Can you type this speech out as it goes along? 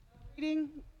Reading.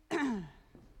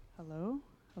 Hello?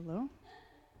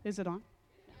 Is it on?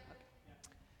 Okay.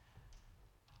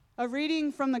 A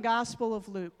reading from the Gospel of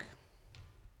Luke.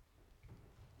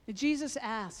 Jesus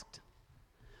asked,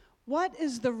 "What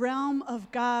is the realm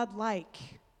of God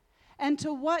like? And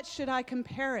to what should I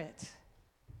compare it?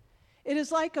 It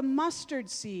is like a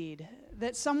mustard seed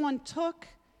that someone took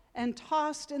and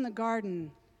tossed in the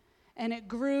garden, and it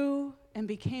grew and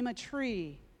became a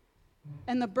tree,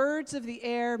 and the birds of the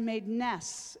air made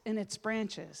nests in its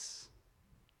branches."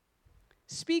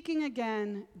 Speaking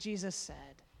again, Jesus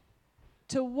said,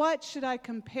 "To what should I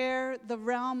compare the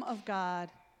realm of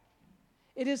God?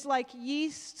 It is like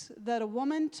yeast that a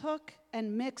woman took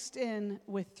and mixed in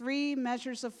with 3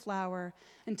 measures of flour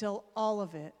until all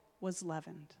of it was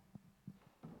leavened."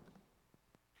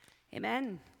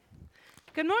 Amen.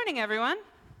 Good morning, everyone.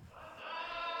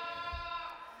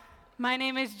 My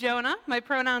name is Jonah. My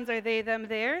pronouns are they, them,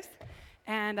 theirs.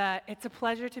 And it's a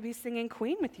pleasure to be singing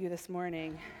Queen with you this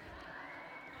morning.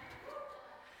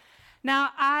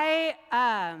 Now, I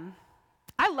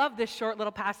love this short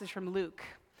little passage from Luke.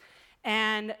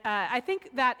 And I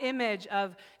think that image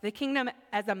of the kingdom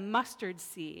as a mustard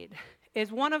seed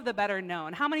is one of the better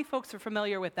known. How many folks are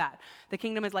familiar with that? The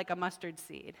kingdom is like a mustard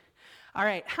seed. All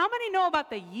right, how many know about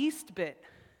the yeast bit?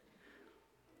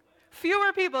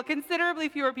 Fewer people, considerably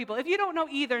fewer people. If you don't know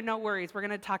either, no worries. We're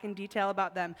going to talk in detail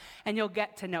about them, and you'll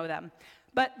get to know them.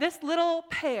 But this little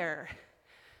pair,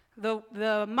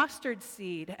 the mustard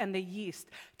seed and the yeast,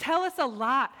 tell us a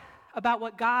lot about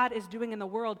what God is doing in the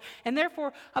world, and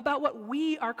therefore about what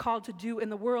we are called to do in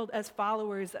the world as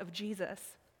followers of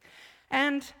Jesus.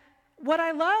 And what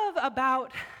I love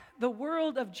about the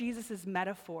world of Jesus'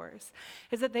 metaphors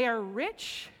is that they are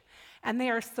rich and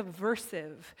they are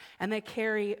subversive, and they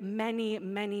carry many,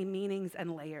 many meanings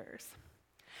and layers.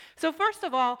 So first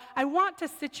of all, I want to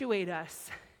situate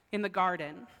us in the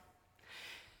garden.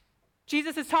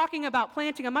 Jesus is talking about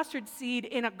planting a mustard seed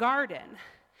in a garden.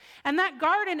 And that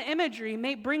garden imagery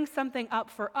may bring something up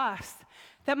for us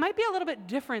that might be a little bit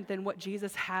different than what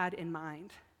Jesus had in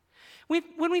mind.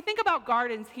 When we think about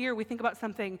gardens here, we think about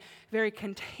something very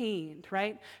contained,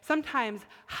 right? Sometimes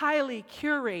highly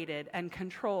curated and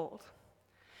controlled.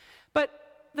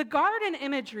 But the garden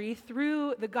imagery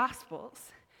through the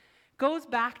Gospels goes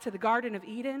back to the Garden of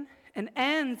Eden and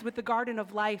ends with the Garden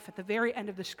of Life at the very end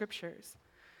of the Scriptures.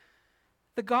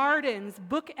 The gardens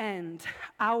bookend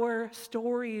our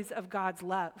stories of God's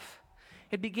love.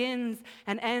 It begins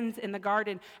and ends in the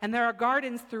garden, and there are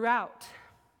gardens throughout.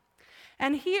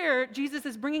 And here, Jesus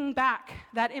is bringing back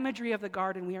that imagery of the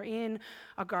garden. We are in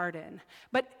a garden.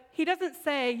 But he doesn't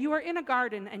say, you are in a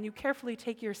garden and you carefully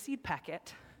take your seed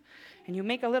packet and you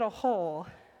make a little hole.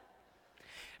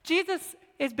 Jesus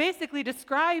is basically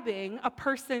describing a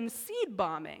person's seed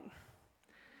bombing,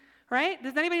 right?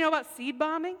 Does anybody know about seed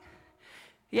bombing?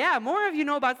 Yeah, more of you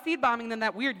know about seed bombing than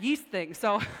that weird yeast thing,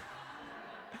 so.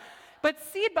 But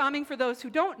seed bombing, for those who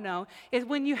don't know, is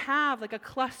when you have like a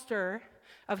cluster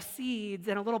of seeds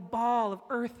and a little ball of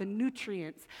earth and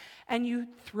nutrients, and you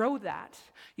throw that,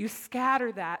 you scatter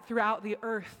that throughout the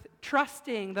earth,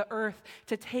 trusting the earth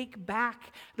to take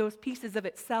back those pieces of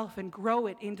itself and grow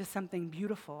it into something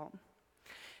beautiful.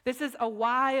 This is a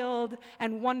wild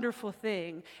and wonderful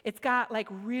thing. It's got like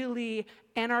really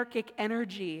anarchic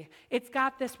energy. It's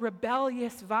got this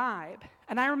rebellious vibe.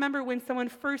 And I remember when someone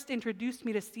first introduced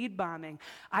me to seed bombing,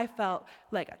 I felt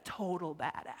like a total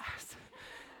badass.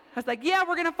 I was like, yeah,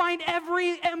 we're going to find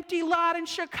every empty lot in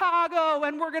Chicago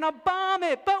and we're going to bomb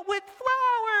it, but with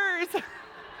flowers.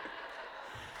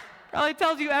 Probably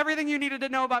tells you everything you needed to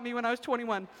know about me when I was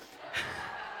 21.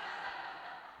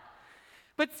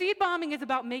 But seed bombing is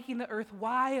about making the earth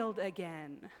wild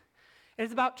again. It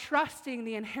is about trusting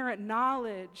the inherent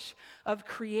knowledge of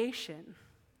creation.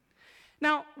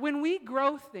 Now, when we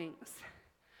grow things,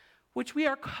 which we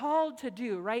are called to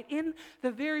do, right? In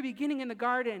the very beginning in the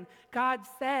garden, God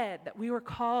said that we were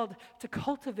called to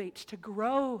cultivate, to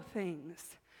grow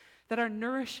things that are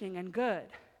nourishing and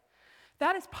good.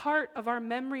 That is part of our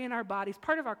memory in our bodies,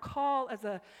 part of our call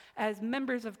as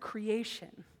members of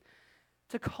creation,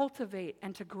 to cultivate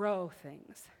and to grow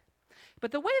things.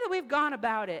 But the way that we've gone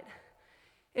about it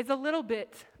is a little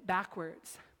bit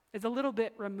backwards, is a little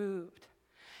bit removed.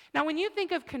 Now, when you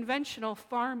think of conventional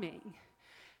farming,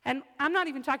 and I'm not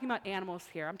even talking about animals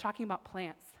here, I'm talking about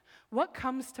plants, what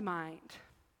comes to mind?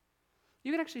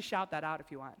 You can actually shout that out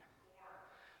if you want.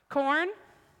 Corn?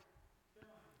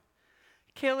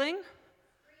 Killing?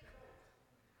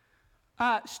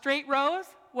 Straight rows?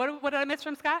 What did I miss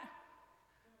from Scott?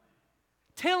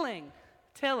 Tilling.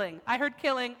 I heard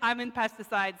killing. I'm in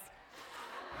pesticides.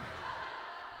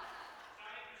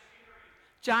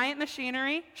 Giant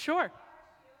machinery, sure.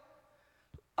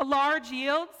 A large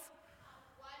yields.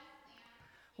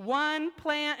 One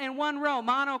plant in one row,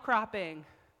 monocropping.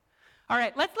 All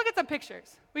right, let's look at some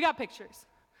pictures. We got pictures.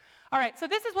 All right, so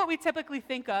this is what we typically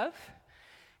think of,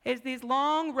 is these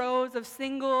long rows of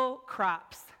single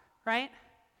crops, right?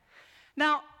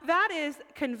 Now, that is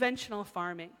conventional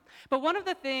farming. But one of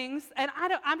the things, and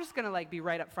I'm just going to be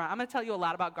right up front. I'm going to tell you a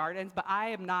lot about gardens, but I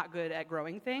am not good at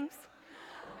growing things.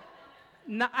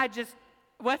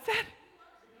 What's that?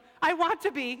 I want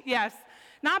to be, yes.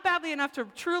 Not badly enough to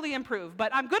truly improve,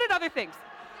 but I'm good at other things.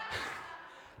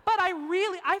 But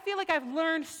I feel like I've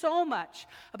learned so much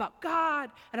about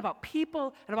God and about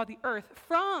people and about the earth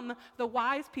from the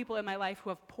wise people in my life who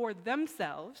have poured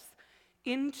themselves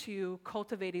into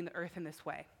cultivating the earth in this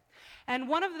way. And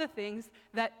one of the things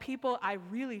that people I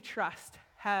really trust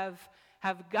have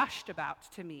gushed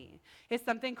about to me is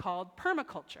something called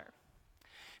permaculture.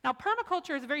 Now,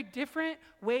 permaculture is a very different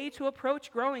way to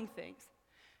approach growing things.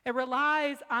 It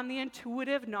relies on the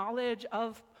intuitive knowledge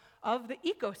of the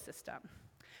ecosystem,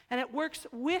 and it works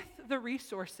with the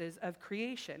resources of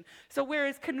creation. So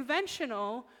whereas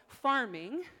conventional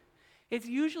farming is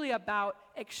usually about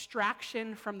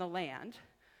extraction from the land,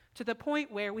 to the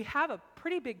point where we have a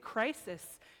pretty big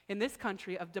crisis in this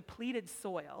country of depleted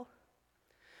soil,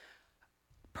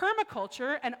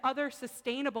 permaculture and other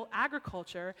sustainable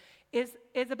agriculture is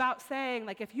about saying,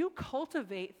 if you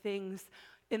cultivate things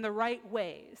in the right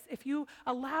ways, if you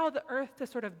allow the earth to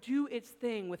sort of do its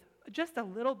thing with just a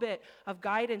little bit of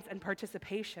guidance and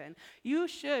participation, you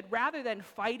should, rather than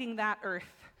fighting that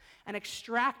earth and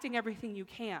extracting everything you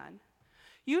can,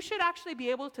 you should actually be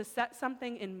able to set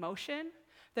something in motion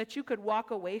that you could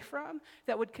walk away from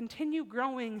that would continue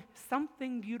growing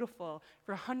something beautiful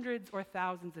for hundreds or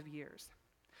thousands of years.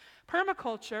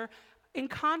 Permaculture, in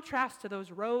contrast to those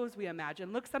rows we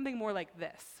imagine, looks something more like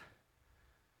this.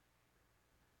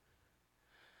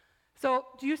 So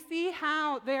do you see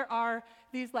how there are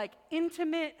these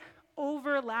intimate,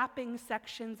 overlapping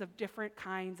sections of different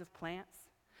kinds of plants?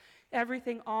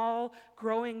 Everything all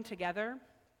growing together.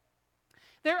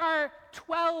 There are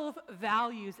 12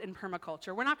 values in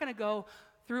permaculture. We're not going to go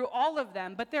through all of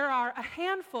them, but there are a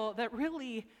handful that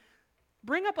really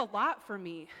bring up a lot for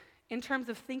me in terms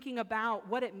of thinking about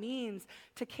what it means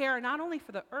to care not only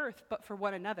for the earth, but for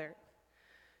one another.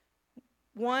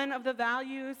 One of the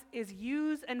values is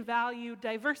use and value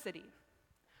diversity.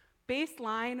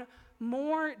 Baseline,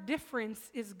 more difference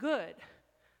is good.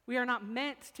 We are not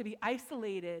meant to be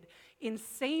isolated in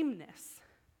sameness.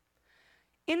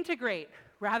 Integrate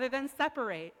rather than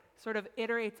separate sort of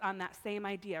iterates on that same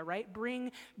idea, right?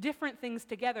 Bring different things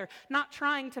together, not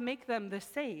trying to make them the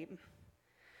same.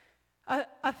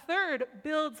 A third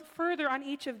builds further on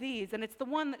each of these, and it's the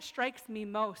one that strikes me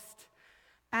most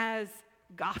as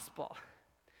gospel.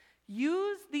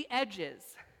 Use the edges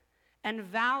and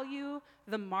value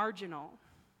the marginal.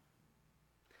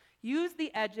 Use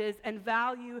the edges and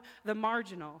value the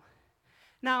marginal.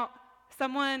 Now,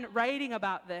 someone writing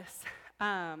about this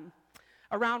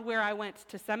around where I went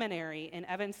to seminary in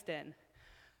Evanston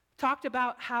talked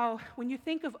about how when you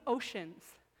think of oceans,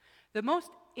 the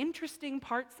most interesting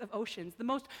parts of oceans, the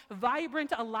most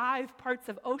vibrant, alive parts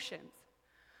of oceans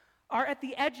are at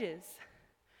the edges.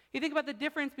 You think about the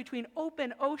difference between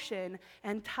open ocean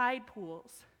and tide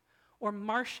pools or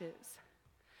marshes.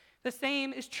 The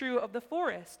same is true of the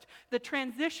forest, the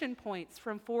transition points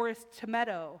from forest to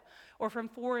meadow or from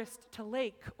forest to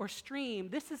lake or stream.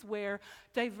 This is where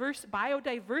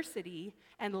biodiversity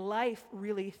and life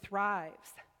really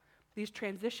thrives, these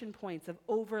transition points of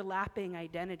overlapping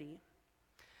identity.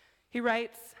 He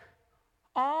writes,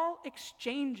 all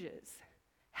exchanges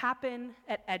happen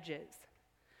at edges,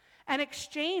 and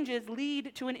exchanges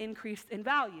lead to an increase in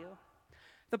value.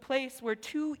 The place where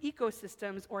two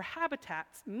ecosystems or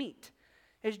habitats meet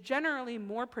is generally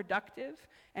more productive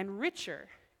and richer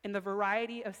in the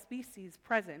variety of species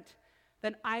present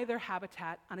than either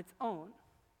habitat on its own.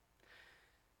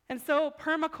 And so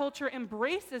permaculture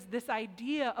embraces this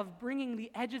idea of bringing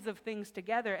the edges of things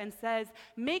together and says,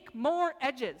 make more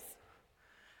edges.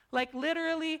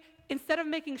 Literally, instead of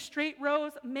making straight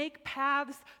rows, make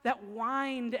paths that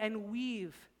wind and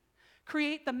weave.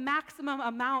 Create the maximum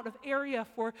amount of area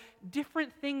for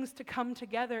different things to come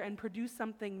together and produce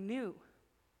something new.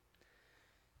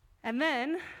 And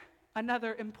then,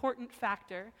 another important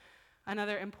factor,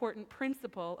 another important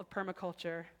principle of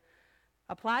permaculture,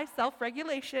 apply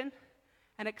self-regulation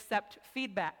and accept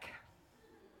feedback.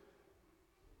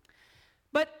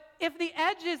 But if the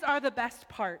edges are the best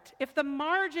part, if the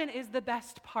margin is the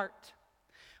best part,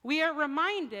 We are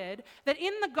reminded that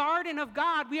in the garden of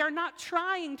God, we are not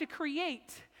trying to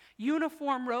create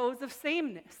uniform rows of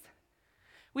sameness.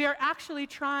 We are actually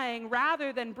trying,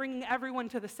 rather than bringing everyone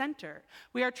to the center,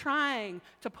 we are trying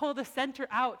to pull the center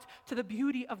out to the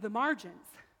beauty of the margins,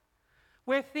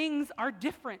 where things are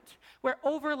different, where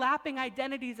overlapping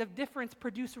identities of difference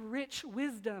produce rich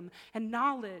wisdom and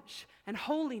knowledge and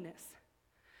holiness.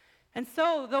 And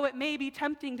so, though it may be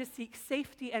tempting to seek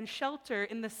safety and shelter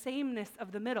in the sameness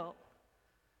of the middle,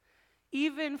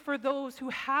 even for those who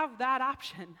have that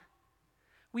option,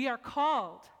 we are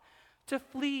called to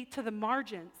flee to the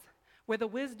margins where the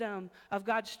wisdom of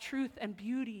God's truth and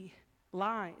beauty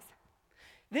lies.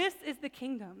 This is the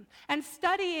kingdom. And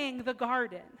studying the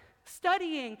garden,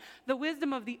 studying the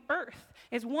wisdom of the earth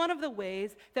is one of the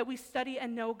ways that we study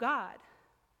and know God.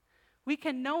 We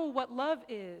can know what love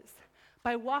is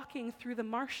by walking through the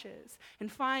marshes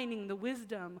and finding the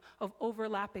wisdom of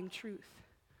overlapping truth.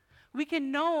 We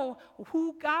can know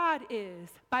who God is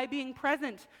by being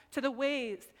present to the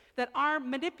ways that our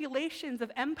manipulations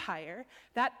of empire,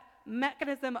 that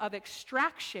mechanism of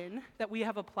extraction that we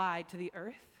have applied to the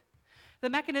earth, the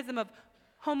mechanism of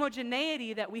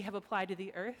homogeneity that we have applied to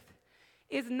the earth,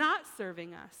 is not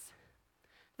serving us.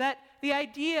 That the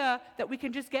idea that we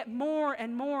can just get more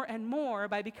and more and more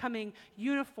by becoming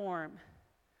uniform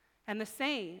and the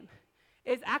same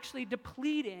is actually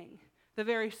depleting the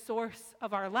very source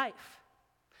of our life.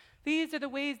 These are the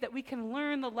ways that we can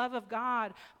learn the love of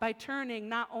God by turning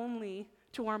not only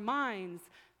to our minds,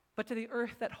 but to the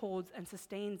earth that holds and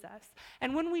sustains us.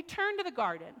 And when we turn to the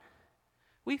garden,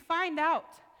 we find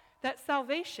out that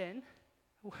salvation,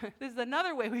 this is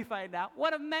another way we find out,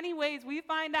 one of many ways we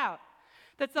find out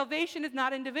that salvation is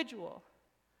not individual.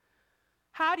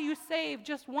 How do you save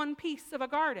just one piece of a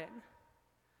garden?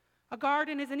 A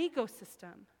garden is an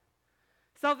ecosystem.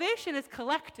 Salvation is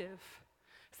collective.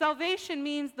 Salvation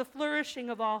means the flourishing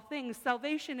of all things.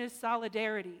 Salvation is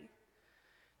solidarity.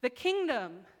 The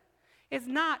kingdom is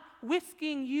not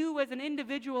whisking you as an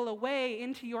individual away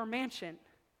into your mansion.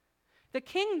 The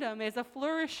kingdom is a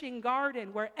flourishing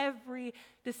garden where every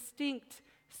distinct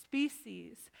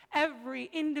species, every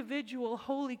individual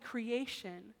holy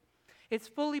creation is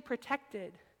fully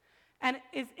protected and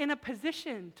is in a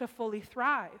position to fully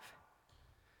thrive.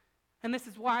 And this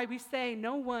is why we say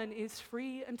no one is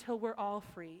free until we're all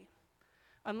free.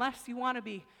 Unless you want to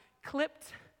be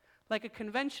clipped like a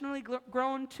conventionally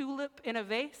grown tulip in a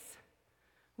vase,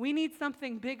 we need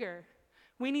something bigger.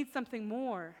 We need something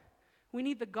more. We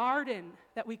need the garden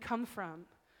that we come from,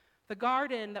 the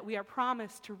garden that we are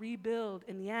promised to rebuild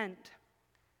in the end.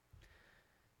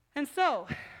 And so,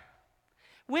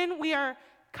 when we are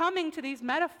coming to these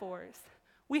metaphors,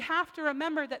 we have to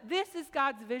remember that this is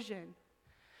God's vision.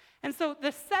 And so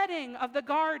the setting of the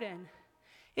garden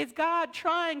is God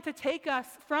trying to take us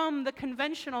from the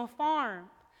conventional farm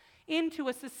into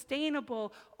a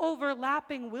sustainable,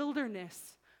 overlapping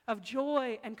wilderness of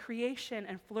joy and creation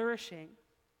and flourishing.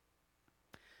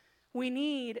 We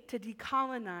need to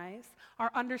decolonize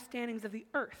our understandings of the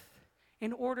earth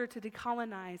in order to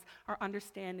decolonize our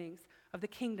understandings of the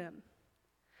kingdom.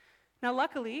 Now,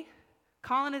 luckily,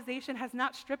 colonization has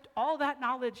not stripped all that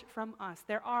knowledge from us.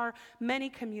 There are many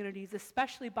communities,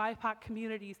 especially BIPOC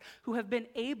communities, who have been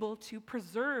able to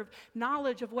preserve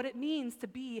knowledge of what it means to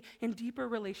be in deeper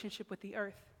relationship with the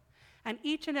earth. And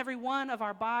each and every one of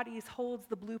our bodies holds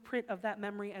the blueprint of that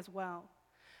memory as well.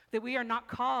 That we are not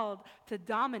called to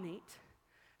dominate,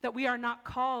 that we are not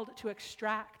called to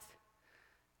extract,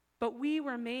 but we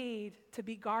were made to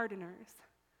be gardeners,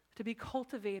 to be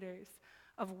cultivators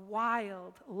of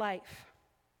wild life.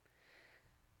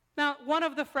 Now, one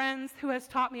of the friends who has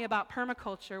taught me about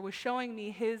permaculture was showing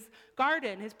me his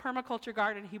garden, his permaculture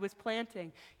garden he was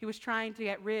planting. He was trying to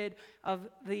get rid of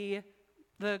the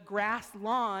grass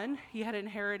lawn he had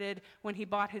inherited when he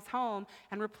bought his home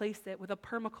and replace it with a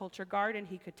permaculture garden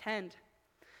he could tend.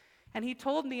 And he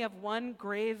told me of one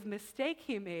grave mistake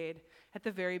he made at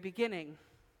the very beginning.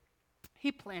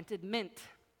 He planted mint.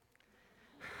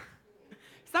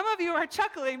 Some of you are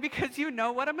chuckling because you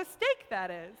know what a mistake that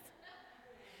is.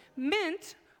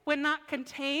 Mint, when not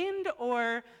contained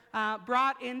or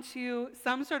brought into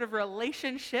some sort of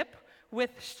relationship with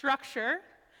structure,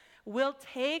 will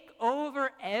take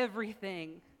over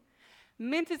everything.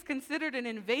 Mint is considered an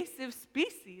invasive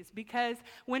species because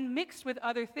when mixed with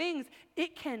other things,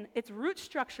 its root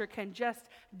structure can just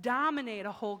dominate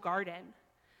a whole garden,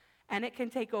 and it can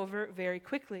take over very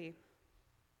quickly.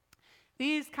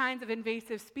 These kinds of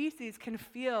invasive species can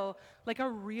feel like a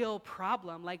real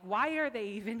problem. Like, why are they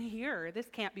even here? This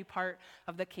can't be part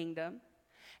of the kingdom.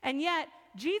 And yet,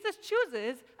 Jesus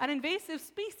chooses an invasive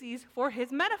species for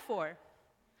his metaphor.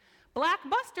 Black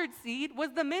mustard seed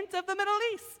was the mint of the Middle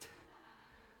East.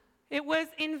 It was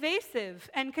invasive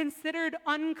and considered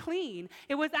unclean.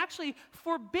 It was actually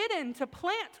forbidden to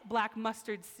plant black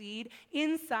mustard seed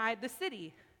inside the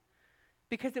city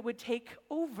because it would take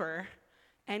over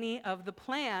any of the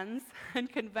plans and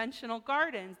conventional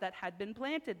gardens that had been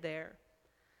planted there.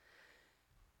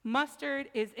 Mustard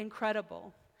is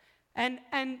incredible. And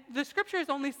the scriptures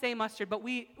only say mustard, but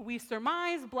we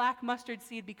surmise black mustard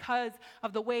seed because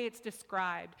of the way it's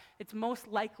described. It's most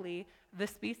likely the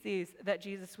species that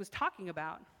Jesus was talking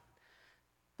about.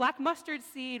 Black mustard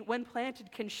seed, when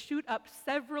planted, can shoot up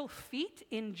several feet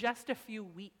in just a few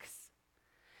weeks.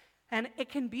 And it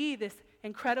can be this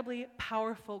incredibly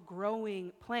powerful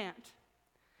growing plant.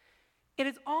 It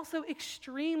is also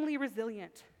extremely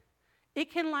resilient.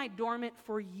 It can lie dormant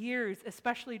for years,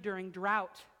 especially during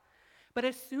drought. But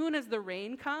as soon as the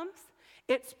rain comes,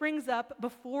 it springs up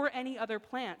before any other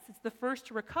plants. It's the first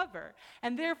to recover,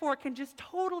 and therefore can just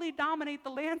totally dominate the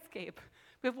landscape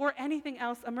before anything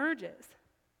else emerges.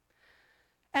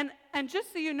 And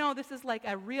just so you know, this is like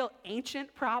a real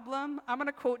ancient problem. I'm going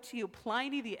to quote to you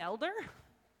Pliny the Elder,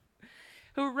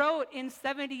 who wrote in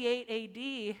 78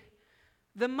 AD,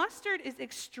 "The mustard is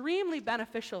extremely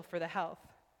beneficial for the health.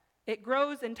 It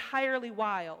grows entirely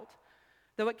wild,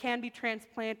 though it can be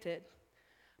transplanted.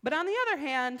 But on the other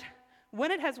hand, when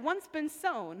it has once been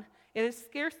sown, it is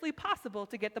scarcely possible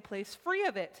to get the place free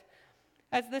of it,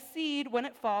 as the seed, when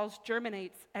it falls,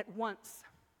 germinates at once."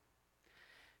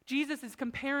 Jesus is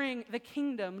comparing the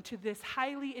kingdom to this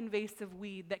highly invasive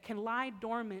weed that can lie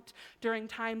dormant during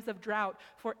times of drought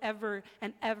forever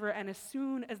and ever, and as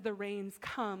soon as the rains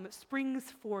come, springs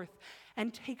forth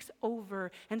and takes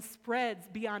over and spreads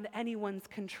beyond anyone's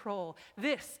control.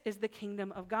 This is the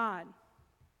kingdom of God.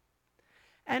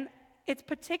 And it's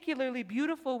particularly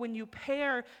beautiful when you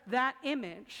pair that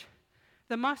image,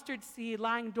 the mustard seed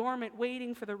lying dormant,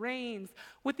 waiting for the rains,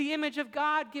 with the image of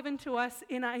God given to us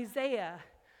in Isaiah,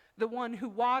 the one who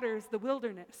waters the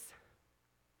wilderness.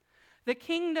 The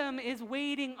kingdom is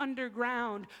waiting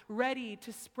underground, ready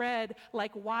to spread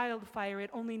like wildfire. It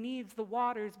only needs the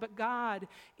waters, but God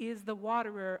is the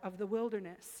waterer of the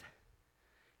wilderness.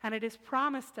 And it is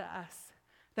promised to us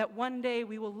that one day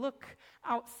we will look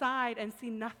outside and see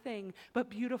nothing but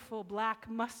beautiful black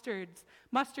mustard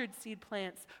seed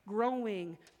plants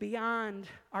growing beyond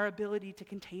our ability to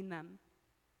contain them.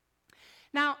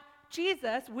 Now,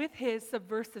 Jesus, with his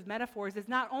subversive metaphors, is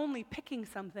not only picking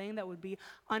something that would be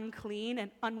unclean and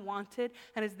unwanted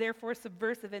and is therefore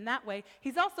subversive in that way,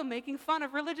 he's also making fun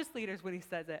of religious leaders when he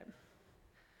says it.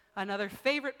 Another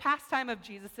favorite pastime of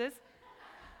Jesus's.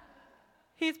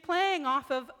 He's playing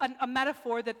off of a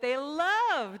metaphor that they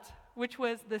loved, which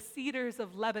was the cedars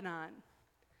of Lebanon.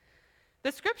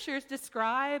 The scriptures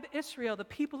describe Israel, the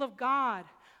people of God,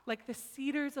 like the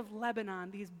cedars of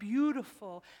Lebanon, these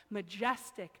beautiful,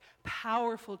 majestic,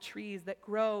 powerful trees that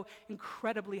grow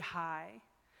incredibly high.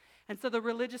 And so the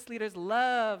religious leaders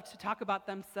love to talk about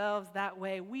themselves that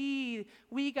way. We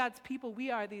God's people,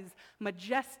 we are these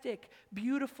majestic,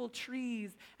 beautiful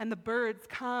trees, and the birds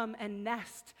come and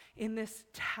nest in this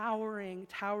towering,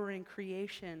 towering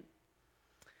creation.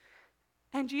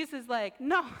 And Jesus is like,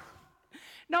 no,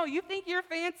 you think you're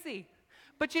fancy.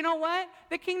 But you know what?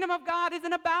 The kingdom of God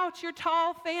isn't about your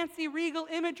tall, fancy, regal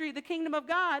imagery. The kingdom of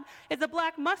God is a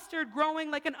black mustard growing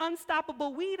like an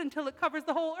unstoppable weed until it covers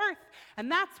the whole earth.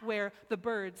 And that's where the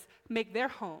birds make their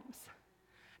homes.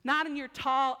 Not in your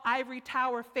tall, ivory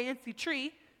tower, fancy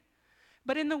tree,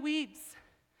 but in the weeds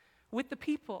with the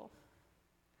people.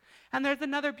 And there's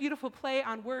another beautiful play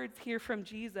on words here from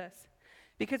Jesus.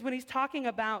 Because when he's talking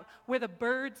about where the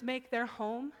birds make their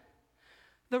home,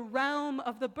 the realm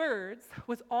of the birds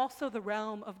was also the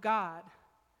realm of God.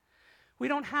 We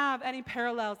don't have any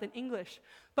parallels in English,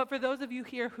 but for those of you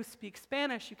here who speak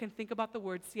Spanish, you can think about the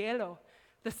word cielo,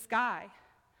 the sky.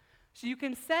 So you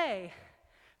can say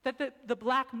that the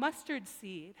black mustard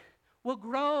seed will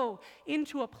grow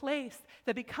into a place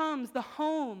that becomes the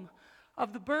home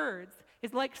of the birds.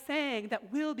 It's like saying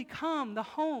that will become the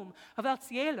home of El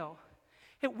Cielo.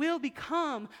 It will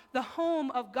become the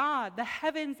home of God, the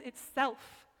heavens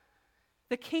itself.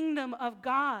 The kingdom of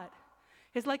God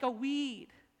is like a weed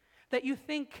that you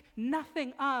think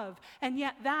nothing of, and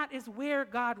yet that is where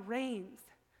God reigns.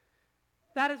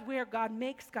 That is where God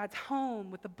makes God's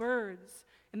home with the birds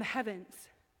in the heavens.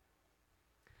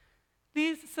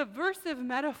 These subversive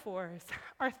metaphors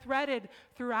are threaded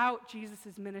throughout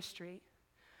Jesus' ministry.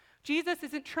 Jesus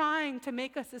isn't trying to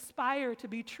make us aspire to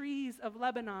be trees of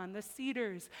Lebanon, the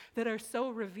cedars that are so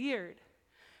revered.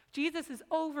 Jesus is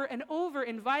over and over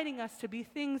inviting us to be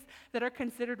things that are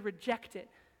considered rejected.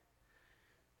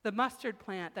 The mustard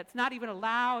plant that's not even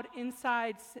allowed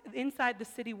inside the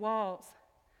city walls.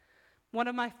 One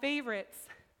of my favorites,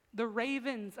 the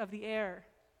ravens of the air.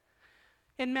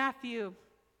 In Matthew,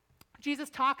 Jesus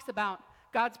talks about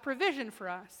God's provision for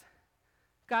us.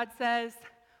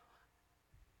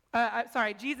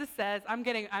 Jesus says, I'm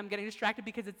getting distracted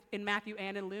because it's in Matthew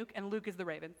and in Luke is the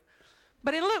ravens.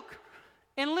 But in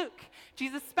Luke,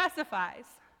 Jesus specifies,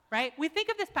 right? We think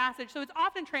of this passage, so it's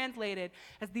often translated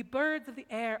as the birds of the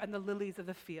air and the lilies of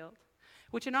the field,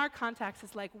 which in our context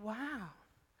is like, wow,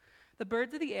 the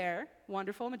birds of the air,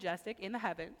 wonderful, majestic, in the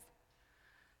heavens.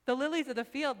 The lilies of the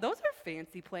field, those are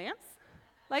fancy plants.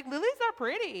 Like, lilies are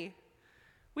pretty.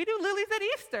 We do lilies at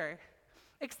Easter,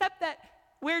 except that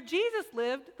where Jesus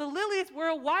lived, the lilies were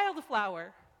a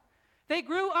wildflower. They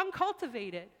grew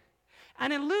uncultivated.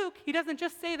 And in Luke, he doesn't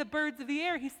just say the birds of the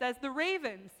air, he says the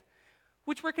ravens,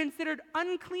 which were considered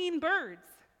unclean birds,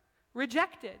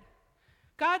 rejected.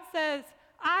 God says,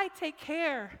 I take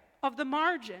care of the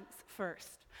margins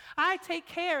first. I take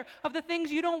care of the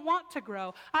things you don't want to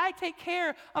grow. I take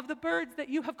care of the birds that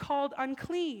you have called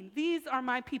unclean. These are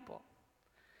my people.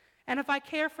 And if I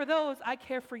care for those, I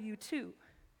care for you too.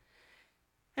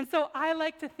 And so I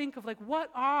like to think of, like, what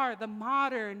are the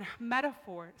modern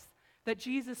metaphors that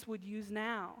Jesus would use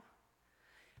now?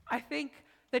 I think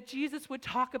that Jesus would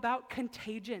talk about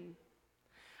contagion.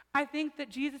 I think that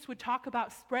Jesus would talk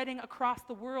about spreading across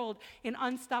the world in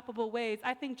unstoppable ways.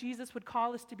 I think Jesus would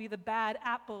call us to be the bad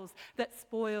apples that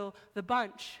spoil the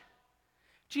bunch.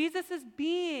 Jesus is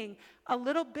being a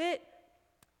little bit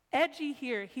edgy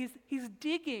here. He's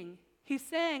digging. He's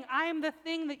saying, I am the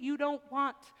thing that you don't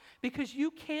want because you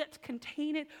can't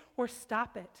contain it or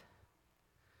stop it.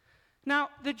 Now,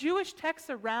 the Jewish texts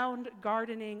around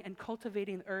gardening and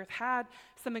cultivating the earth had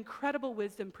some incredible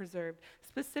wisdom preserved,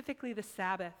 specifically the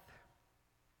Sabbath.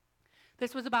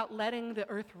 This was about letting the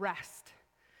earth rest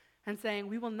and saying,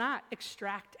 we will not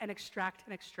extract and extract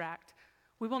and extract.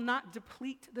 We will not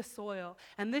deplete the soil.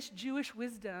 And this Jewish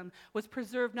wisdom was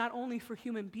preserved not only for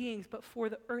human beings, but for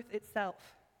the earth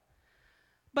itself.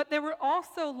 But there were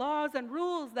also laws and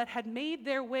rules that had made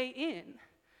their way in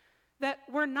that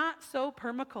were not so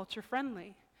permaculture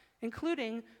friendly,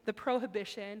 including the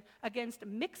prohibition against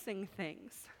mixing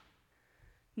things.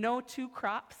 No two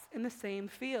crops in the same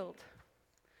field.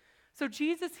 So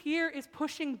Jesus here is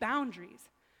pushing boundaries,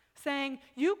 saying,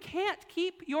 you can't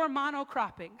keep your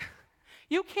monocropping.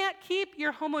 You can't keep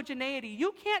your homogeneity.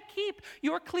 You can't keep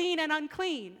your clean and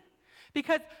unclean,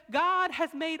 because God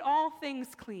has made all things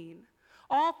clean.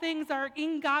 All things are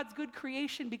in God's good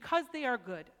creation because they are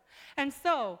good. And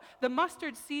so, the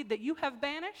mustard seed that you have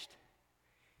banished,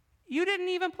 you didn't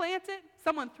even plant it.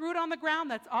 Someone threw it on the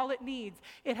ground. That's all it needs.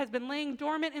 It has been laying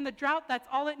dormant in the drought. That's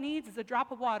all it needs is a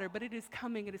drop of water. But it is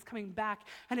coming back.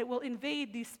 And it will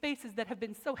invade these spaces that have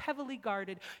been so heavily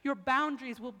guarded. Your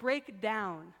boundaries will break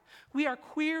down. We are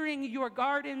queering your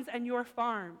gardens and your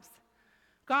farms.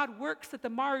 God works at the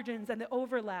margins and the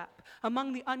overlap,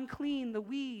 among the unclean, the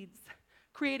weeds,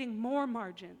 creating more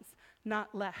margins,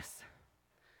 not less.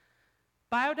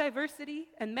 Biodiversity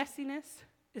and messiness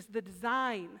is the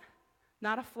design,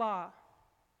 not a flaw.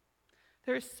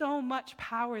 There is so much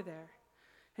power there.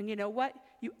 And you know what?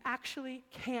 You actually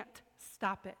can't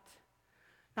stop it.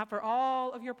 Not for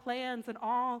all of your plans and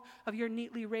all of your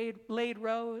neatly laid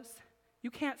rows. You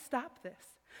can't stop this.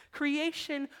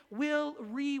 Creation will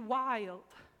rewild.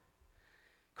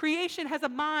 Creation has a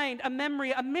mind, a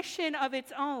memory, a mission of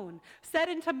its own, set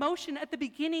into motion at the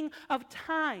beginning of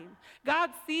time.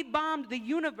 God seed-bombed the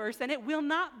universe, and it will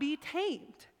not be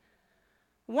tamed.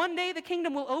 One day the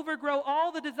kingdom will overgrow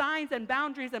all the designs and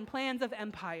boundaries and plans of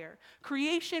empire.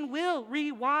 Creation will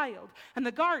rewild, and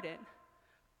the garden,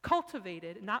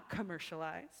 cultivated, not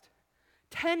commercialized,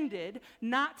 tended,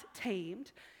 not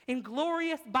tamed, in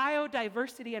glorious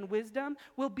biodiversity and wisdom,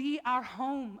 will be our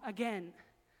home again.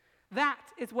 That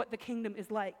is what the kingdom is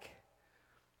like.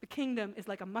 The kingdom is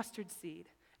like a mustard seed.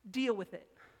 Deal with it.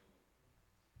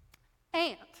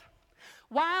 And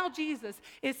while Jesus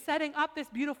is setting up this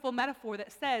beautiful metaphor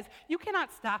that says, you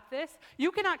cannot stop this,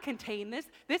 you cannot contain this,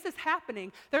 this is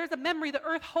happening. There is a memory the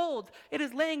earth holds. It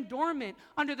is laying dormant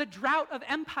under the drought of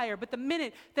empire, but the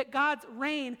minute that God's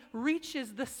rain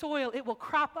reaches the soil, it will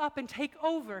crop up and take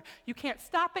over. You can't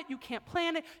stop it, you can't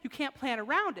plan it, you can't plan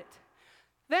around it.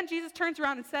 Then Jesus turns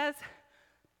around and says,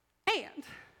 and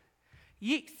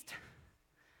yeast.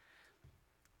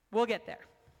 We'll get there.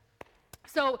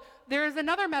 So there is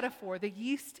another metaphor, the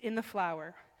yeast in the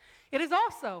flour. It is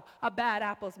also a bad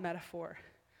apples metaphor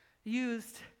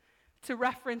used to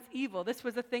reference evil. This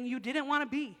was a thing you didn't want to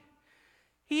be.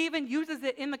 He even uses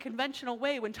it in the conventional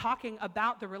way when talking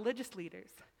about the religious leaders,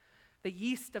 the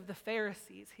yeast of the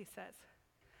Pharisees, he says.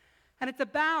 And it's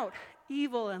about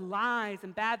evil and lies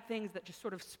and bad things that just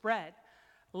sort of spread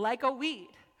like a weed.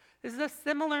 This is a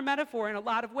similar metaphor in a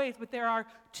lot of ways, but there are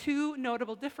two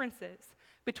notable differences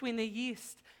between the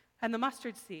yeast and the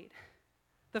mustard seed.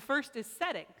 The first is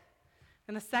setting,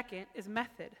 and the second is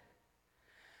method.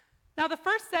 Now, the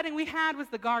first setting we had was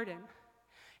the garden.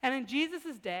 And in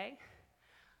Jesus' day,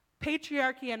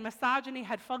 patriarchy and misogyny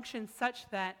had functioned such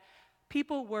that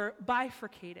people were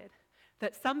bifurcated,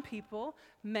 that some people,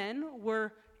 men,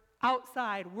 were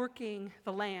outside working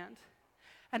the land,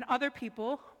 and other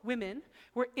people, women,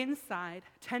 were inside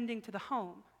tending to the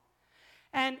home.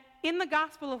 And in the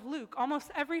Gospel of Luke,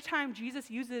 almost every time Jesus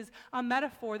uses a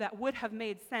metaphor that would have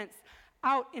made sense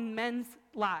out in men's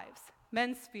lives,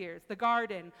 men's spheres, the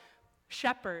garden,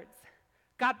 shepherds,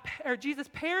 Jesus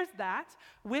pairs that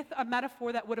with a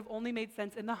metaphor that would have only made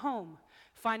sense in the home,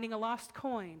 finding a lost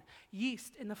coin,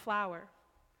 yeast in the flour.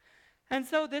 And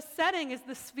so this setting is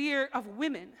the sphere of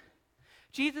women.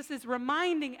 Jesus is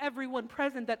reminding everyone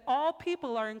present that all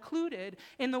people are included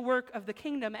in the work of the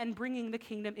kingdom and bringing the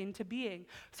kingdom into being.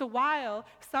 So while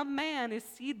some man is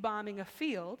seed bombing a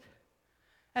field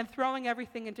and throwing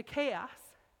everything into chaos,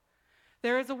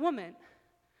 there is a woman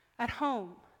at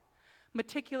home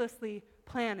meticulously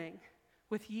planning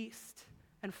with yeast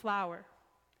and flour.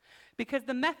 Because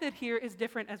the method here is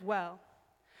different as well.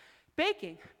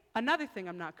 Baking, another thing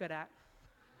I'm not good at.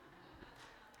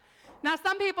 Now,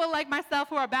 some people like myself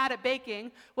who are bad at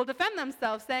baking will defend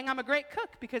themselves saying I'm a great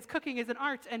cook because cooking is an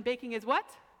art and baking is what?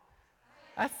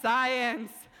 A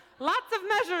science. Lots of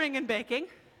measuring in baking.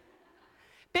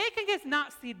 Baking is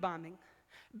not seed bombing.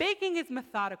 Baking is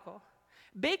methodical.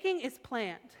 Baking is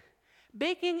planned.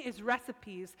 Baking is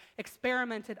recipes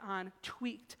experimented on,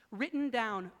 tweaked, written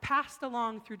down, passed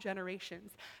along through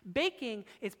generations. Baking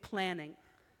is planning.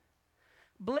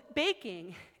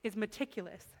 Baking is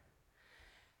meticulous.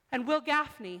 And Will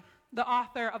Gaffney, the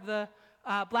author of the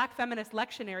Black Feminist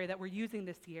Lectionary that we're using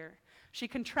this year, she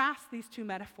contrasts these two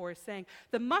metaphors, saying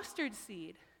the mustard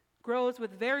seed grows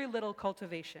with very little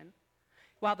cultivation,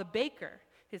 while the baker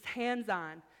is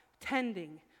hands-on,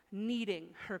 tending, kneading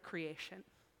her creation.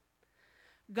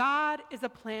 God is a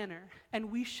planner, and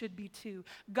we should be too.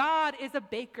 God is a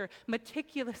baker,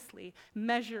 meticulously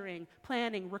measuring,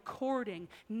 planning, recording,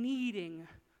 kneading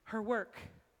her work.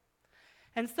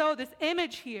 And so this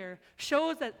image here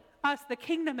shows us the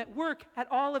kingdom at work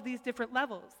at all of these different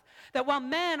levels. That while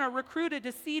men are recruited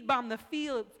to seed bomb the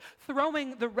fields,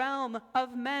 throwing the realm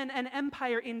of men and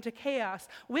empire into chaos,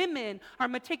 women are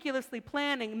meticulously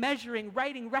planning, measuring,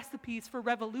 writing recipes for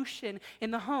revolution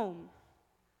in the home.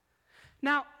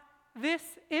 Now, this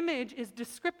image is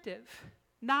descriptive,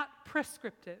 not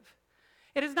prescriptive.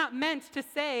 It is not meant to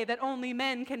say that only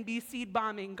men can be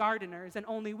seed-bombing gardeners and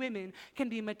only women can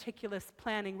be meticulous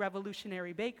planning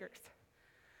revolutionary bakers.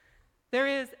 There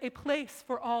is a place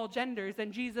for all genders,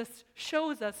 and Jesus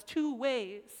shows us two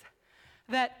ways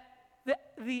that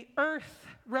the earth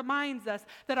reminds us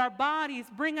that our bodies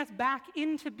bring us back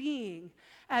into being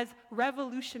as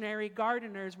revolutionary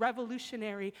gardeners,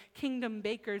 revolutionary kingdom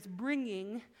bakers,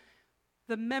 bringing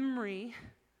the memory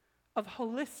of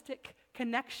holistic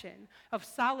connection, of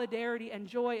solidarity and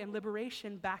joy and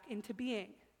liberation back into being.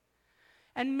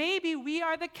 And maybe we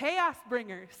are the chaos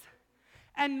bringers,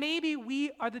 and maybe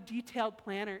we are the detailed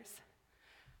planners,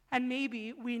 and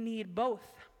maybe we need both.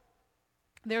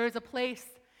 There is a place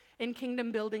in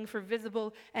kingdom building for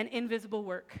visible and invisible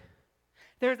work.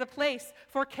 There is a place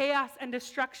for chaos and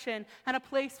destruction, and a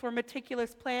place for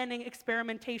meticulous planning,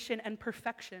 experimentation, and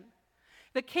perfection.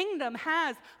 The kingdom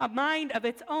has a mind of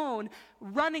its own,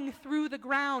 running through the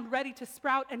ground, ready to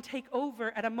sprout and take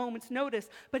over at a moment's notice.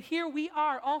 But here we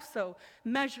are also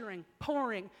measuring,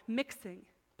 pouring, mixing,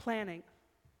 planning,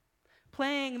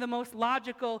 playing the most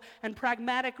logical and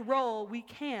pragmatic role we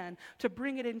can to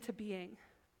bring it into being.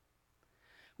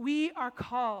 We are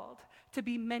called to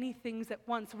be many things at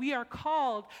once. We are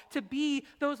called to be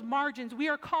those margins. We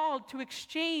are called to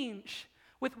exchange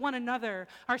with one another,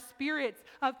 our spirits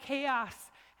of chaos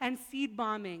and seed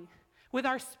bombing, with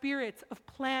our spirits of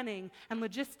planning and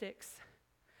logistics.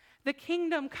 The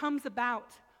kingdom comes about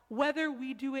whether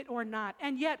we do it or not,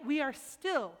 and yet we are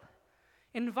still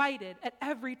invited at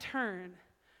every turn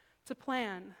to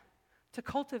plan, to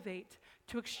cultivate,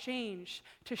 to exchange,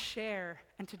 to share,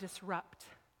 and to disrupt.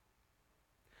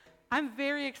 I'm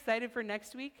very excited for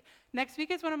next week. Next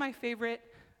week is one of my favorite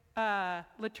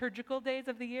liturgical days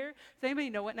of the year. Does anybody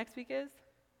know what next week is?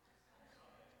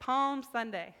 Palm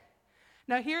Sunday.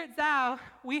 Now, here at Zao,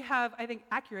 we have, I think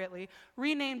accurately,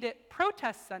 renamed it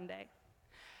Protest Sunday.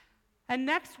 And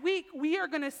next week, we are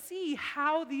going to see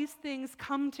how these things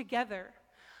come together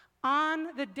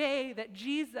on the day that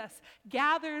Jesus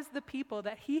gathers the people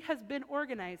that he has been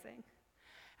organizing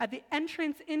at the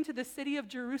entrance into the city of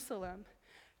Jerusalem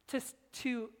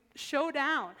to show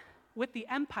down with the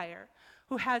empire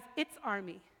who has its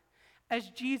army as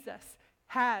Jesus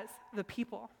has the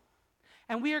people.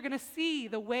 And we are going to see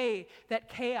the way that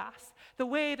chaos, the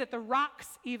way that the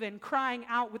rocks even crying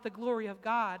out with the glory of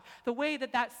God, the way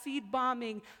that that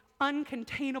seed-bombing,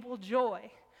 uncontainable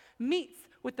joy meets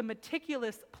with the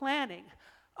meticulous planning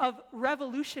of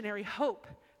revolutionary hope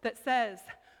that says,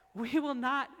 we will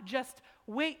not just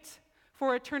wait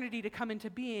for eternity to come into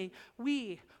being,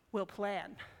 we will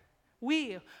plan.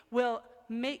 We will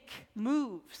make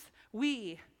moves.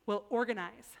 We will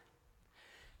organize.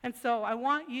 And so I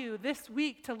want you this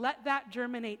week to let that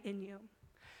germinate in you.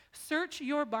 Search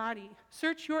your body,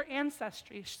 search your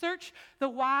ancestry, search the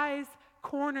wise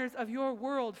corners of your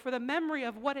world for the memory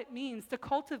of what it means to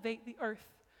cultivate the earth,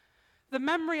 the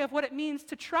memory of what it means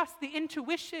to trust the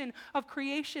intuition of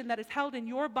creation that is held in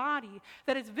your body,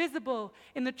 that is visible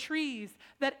in the trees,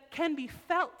 that can be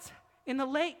felt in the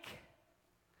lake.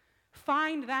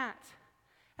 Find that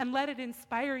and let it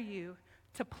inspire you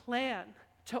to plan,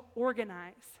 to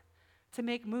organize, to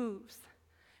make moves,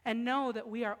 and know that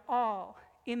we are all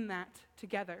in that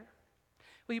together.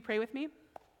 Will you pray with me?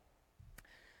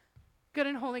 Good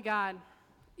and holy God,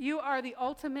 you are the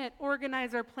ultimate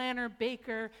organizer, planner,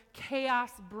 baker,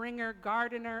 chaos bringer,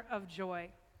 gardener of joy.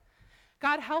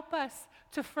 God, help us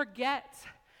to forget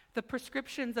the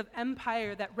prescriptions of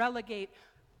empire that relegate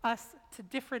us to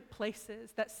different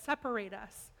places, that separate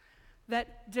us,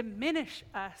 that diminish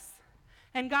us.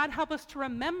 And God, help us to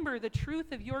remember the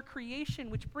truth of your creation,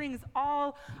 which brings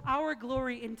all our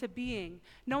glory into being,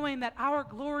 knowing that our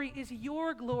glory is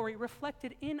your glory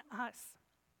reflected in us.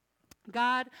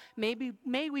 God, may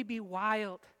we be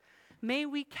wild. May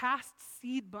we cast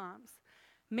seed bombs.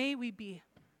 May we be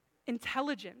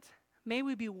intelligent. May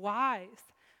we be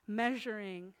wise,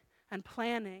 measuring and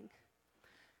planning.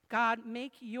 God,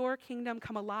 make your kingdom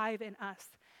come alive in us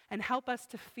and help us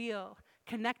to feel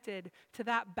connected to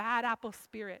that bad apple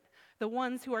spirit, the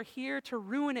ones who are here to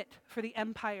ruin it for the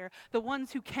empire, the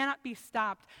ones who cannot be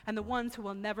stopped, and the ones who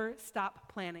will never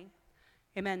stop planning.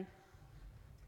 Amen.